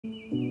Guys,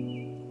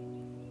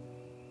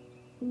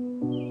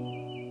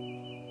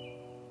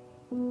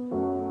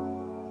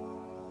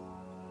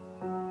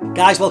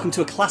 welcome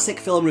to a classic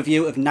film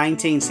review of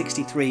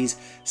 1963's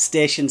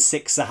Station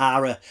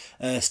Six-Sahara,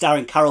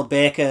 starring Carroll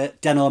Baker,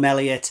 Denholm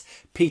Elliott,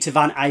 Peter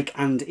Van Eyck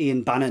and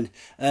Ian Bannon.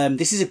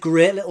 This is a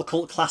great little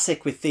cult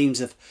classic with themes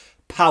of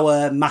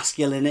power,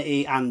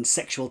 masculinity and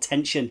sexual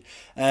tension,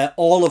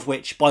 all of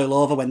which boil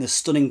over when the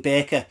stunning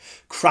Baker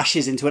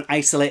crashes into an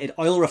isolated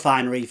oil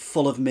refinery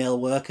full of male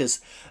workers.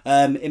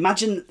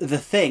 Imagine The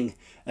Thing,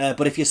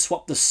 but if you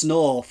swap the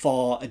snow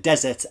for a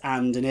desert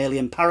and an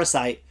alien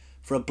parasite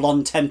for a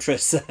blonde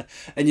temptress,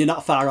 and you're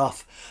not far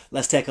off.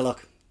 Let's take a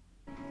look.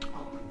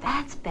 Oh,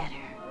 that's better.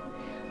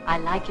 I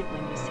like it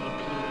when you say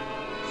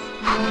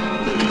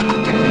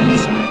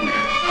please.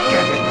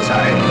 Get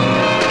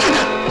inside.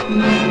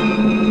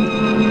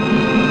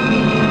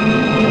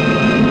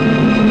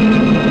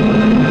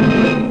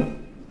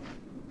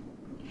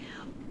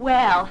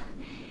 Well,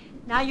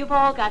 now you've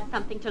all got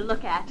something to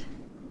look at.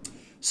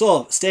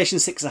 So, Station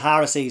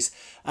Six-Sahara sees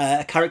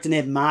a character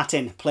named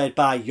Martin, played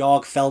by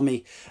Jorg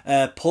Felmy,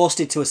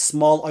 posted to a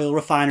small oil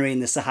refinery in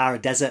the Sahara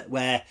Desert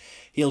where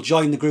he'll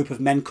join the group of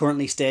men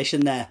currently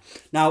stationed there.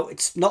 Now,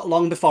 it's not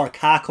long before a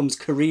car comes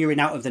careering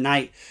out of the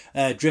night,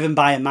 driven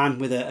by a man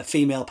with a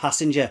female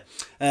passenger.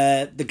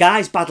 The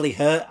guy's badly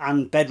hurt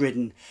and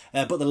bedridden,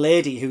 but the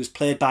lady, who's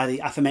played by the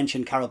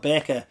aforementioned Carroll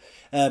Baker,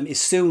 is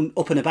soon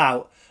up and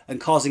about and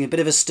causing a bit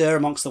of a stir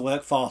amongst the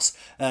workforce,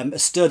 a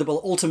stir that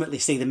will ultimately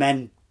see the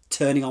men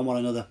turning on one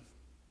another.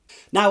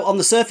 Now, on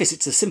the surface,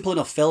 it's a simple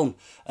enough film.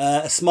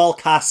 A small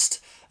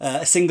cast,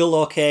 a single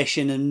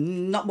location,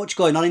 and not much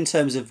going on in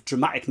terms of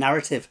dramatic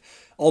narrative.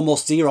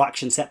 Almost zero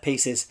action set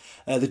pieces.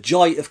 The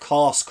joy, of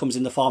course, comes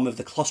in the form of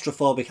the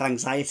claustrophobic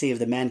anxiety of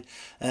the men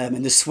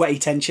and the sweaty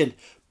tension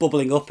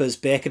bubbling up as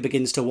Baker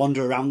begins to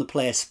wander around the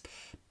place,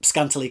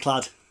 scantily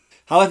clad.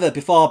 However,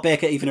 before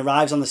Baker even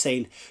arrives on the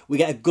scene, we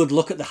get a good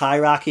look at the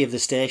hierarchy of the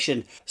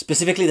station,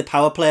 specifically the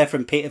power play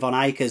from Peter Van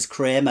Eyck as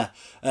Kramer.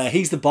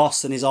 He's the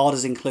boss and his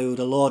orders include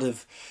a load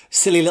of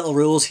silly little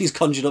rules he's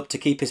conjured up to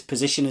keep his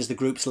position as the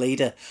group's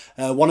leader,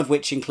 one of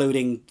which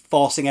including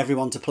forcing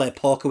everyone to play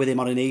poker with him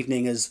on an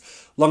evening as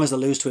long as they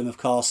lose to him, of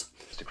course.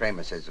 Mr.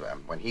 Kramer says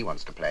when he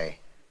wants to play,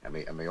 and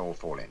we all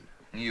fall in.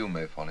 You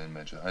may fall in,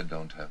 Major. I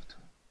don't have to.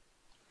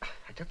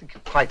 I don't think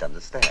you quite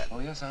understand. Oh,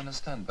 yes, I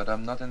understand, but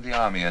I'm not in the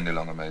army any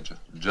longer, Major.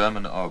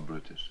 German or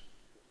British.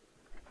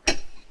 Well,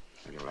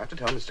 you'll have to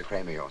tell Mr.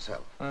 Kramer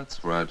yourself.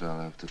 That's right,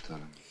 I'll have to tell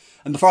him.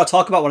 And before I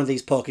talk about one of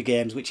these poker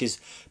games, which is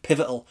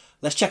pivotal,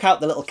 let's check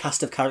out the little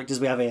cast of characters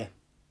we have here.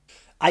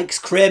 Eyck's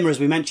Kramer, as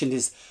we mentioned,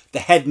 is the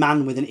head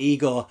man with an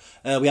ego.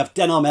 We have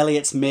Denholm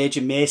Elliott's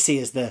Major Macy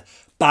as the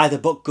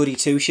by-the-book goody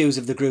two-shoes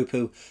of the group,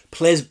 who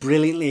plays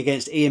brilliantly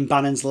against Ian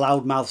Bannon's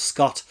loudmouth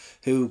Scott,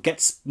 who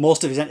gets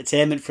most of his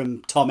entertainment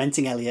from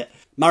tormenting Elliott.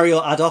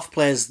 Mario Adolph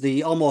plays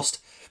the almost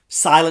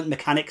silent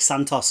mechanic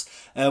Santos.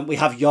 We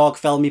have Jorg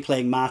Felmy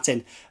playing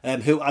Martin,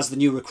 who, as the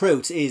new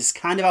recruit, is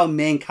kind of our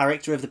main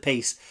character of the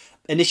piece,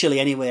 initially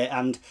anyway,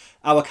 and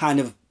our kind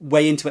of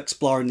way into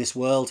exploring this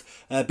world.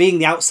 Being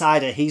the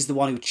outsider, he's the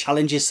one who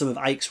challenges some of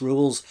Eyck's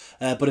rules,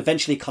 but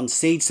eventually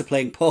concedes to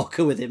playing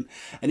poker with him.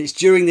 And it's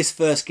during this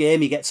first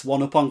game he gets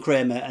one up on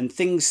Kramer, and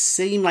things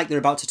seem like they're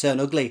about to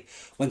turn ugly,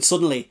 when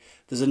suddenly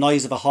there's a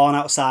noise of a horn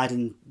outside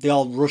and they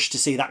all rush to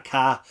see that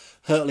car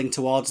hurtling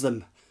towards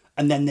them,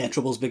 and then their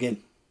troubles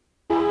begin.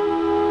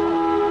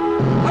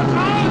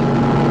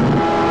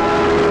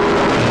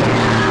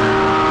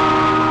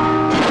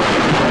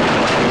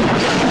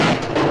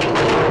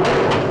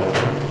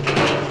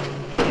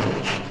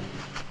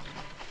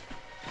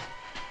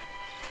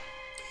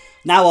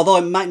 Now, although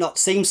it might not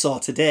seem so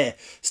today,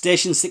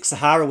 Station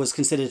Six-Sahara was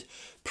considered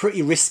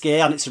pretty risque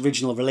on its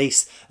original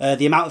release.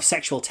 The amount of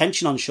sexual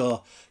tension on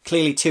show,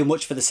 clearly too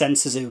much for the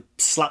censors who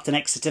slapped an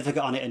X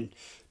certificate on it and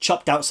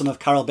chopped out some of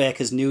Carroll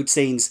Baker's nude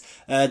scenes.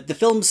 The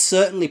film's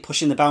certainly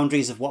pushing the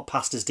boundaries of what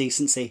passed as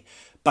decency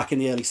back in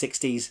the early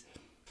 60s.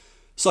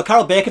 So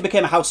Carroll Baker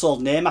became a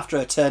household name after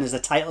her turn as the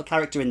title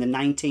character in the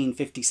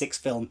 1956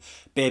 film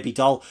Baby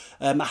Doll.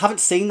 I haven't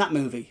seen that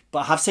movie, but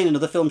I have seen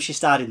another film she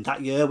starred in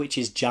that year, which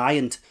is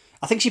Giant.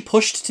 I think she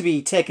pushed to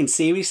be taken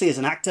seriously as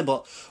an actor,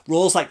 but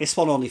roles like this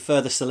one only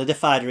further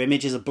solidified her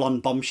image as a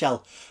blonde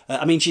bombshell.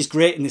 I mean, she's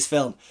great in this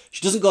film.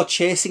 She doesn't go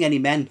chasing any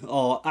men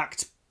or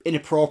act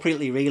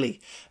inappropriately,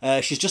 really.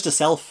 She's just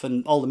herself,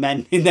 and all the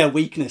men, in their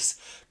weakness,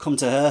 come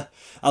to her.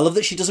 I love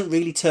that she doesn't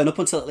really turn up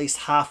until at least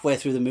halfway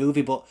through the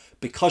movie, but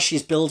because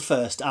she's billed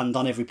first and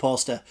on every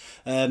poster,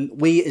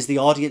 we as the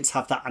audience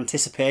have that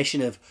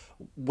anticipation of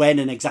when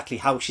and exactly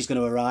how she's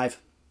going to arrive.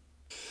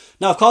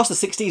 Now, of course, the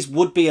 60s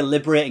would be a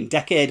liberating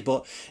decade,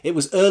 but it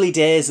was early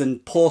days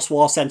and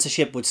post-war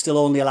censorship would still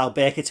only allow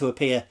Baker to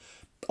appear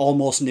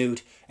almost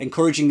nude,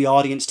 encouraging the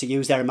audience to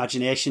use their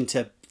imagination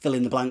to fill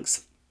in the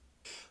blanks.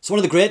 So one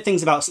of the great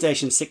things about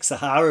Station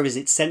Six-Sahara is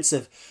its sense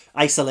of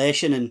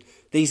isolation, and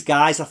these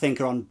guys, I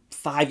think, are on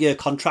 5-year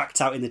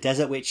contracts out in the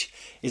desert, which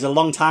is a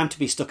long time to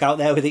be stuck out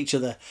there with each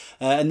other.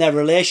 And their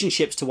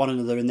relationships to one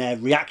another and their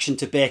reaction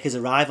to Baker's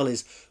arrival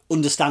is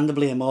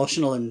understandably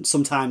emotional and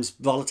sometimes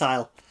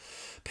volatile.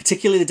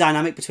 Particularly the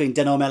dynamic between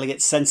Denholm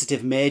Elliott's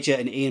sensitive Major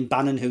and Ian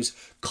Bannon, who's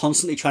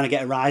constantly trying to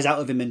get a rise out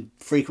of him and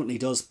frequently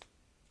does.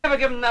 Never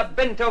given that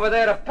bent over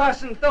there a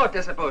passing thought,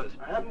 I suppose.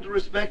 I happen to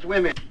respect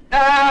women.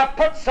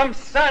 Put some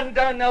sand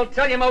down and I'll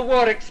tell you my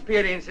war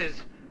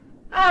experiences.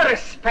 I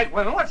respect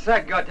women. What's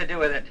that got to do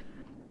with it?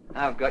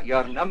 I've got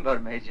your number,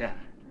 Major.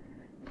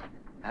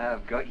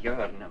 I've got your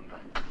number.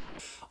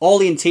 All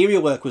the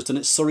interior work was done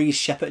at Surrey's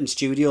Shepperton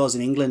Studios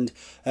in England,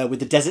 with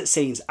the desert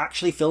scenes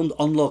actually filmed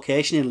on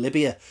location in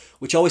Libya,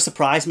 which always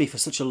surprised me for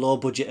such a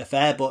low-budget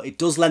affair, but it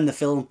does lend the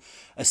film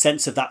a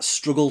sense of that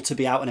struggle to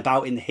be out and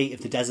about in the heat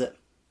of the desert.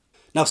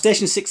 Now,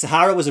 Station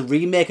Six-Sahara was a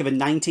remake of a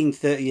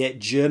 1938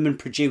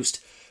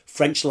 German-produced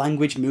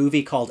French-language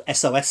movie called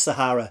SOS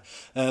Sahara,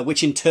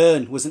 which in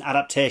turn was an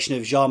adaptation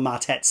of Jean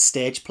Martet's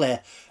stage play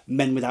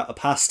Men Without a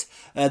Past.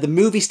 The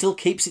movie still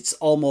keeps its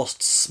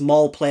almost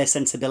small play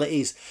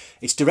sensibilities.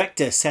 Its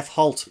director, Seth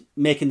Holt,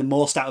 making the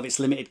most out of its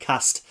limited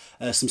cast,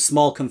 some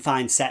small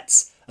confined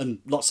sets and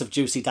lots of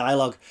juicy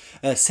dialogue.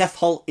 Seth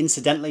Holt,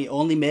 incidentally,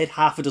 only made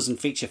half a dozen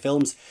feature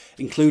films,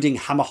 including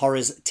Hammer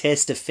Horror's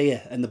Taste of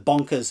Fear and the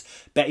bonkers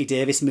Bette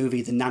Davis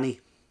movie The Nanny.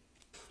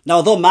 Now,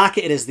 although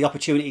marketed as the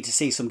opportunity to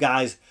see some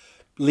guys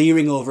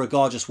leering over a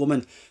gorgeous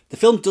woman, the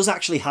film does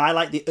actually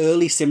highlight the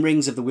early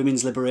simmerings of the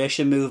women's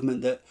liberation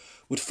movement that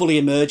would fully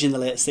emerge in the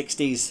late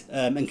 60s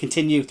and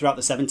continue throughout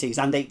the 70s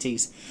and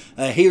 80s.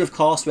 Here, of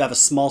course, we have a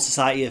small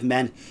society of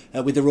men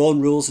with their own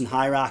rules and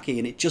hierarchy,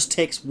 and it just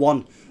takes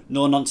one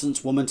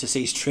no-nonsense woman to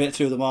see straight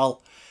through them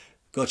all.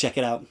 Go check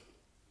it out.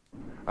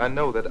 I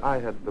know that I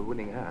had the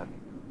winning hand.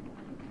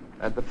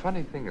 And the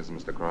funny thing is,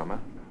 Mr. Kramer,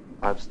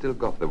 I've still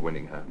got the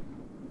winning hand.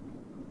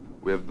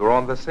 We have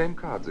drawn the same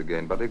cards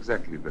again, but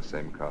exactly the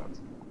same cards.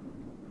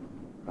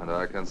 And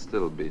I can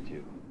still beat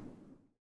you.